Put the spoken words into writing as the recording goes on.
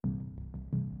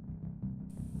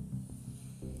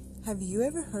Have you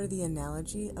ever heard the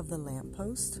analogy of the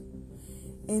lamppost?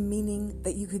 In meaning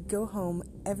that you could go home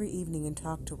every evening and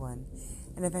talk to one,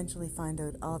 and eventually find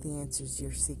out all the answers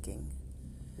you're seeking.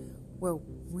 Well,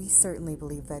 we certainly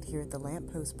believe that here at the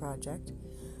Lamppost Project,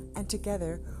 and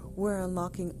together we're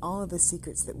unlocking all of the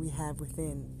secrets that we have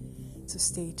within. So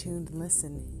stay tuned and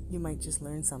listen. You might just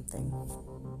learn something.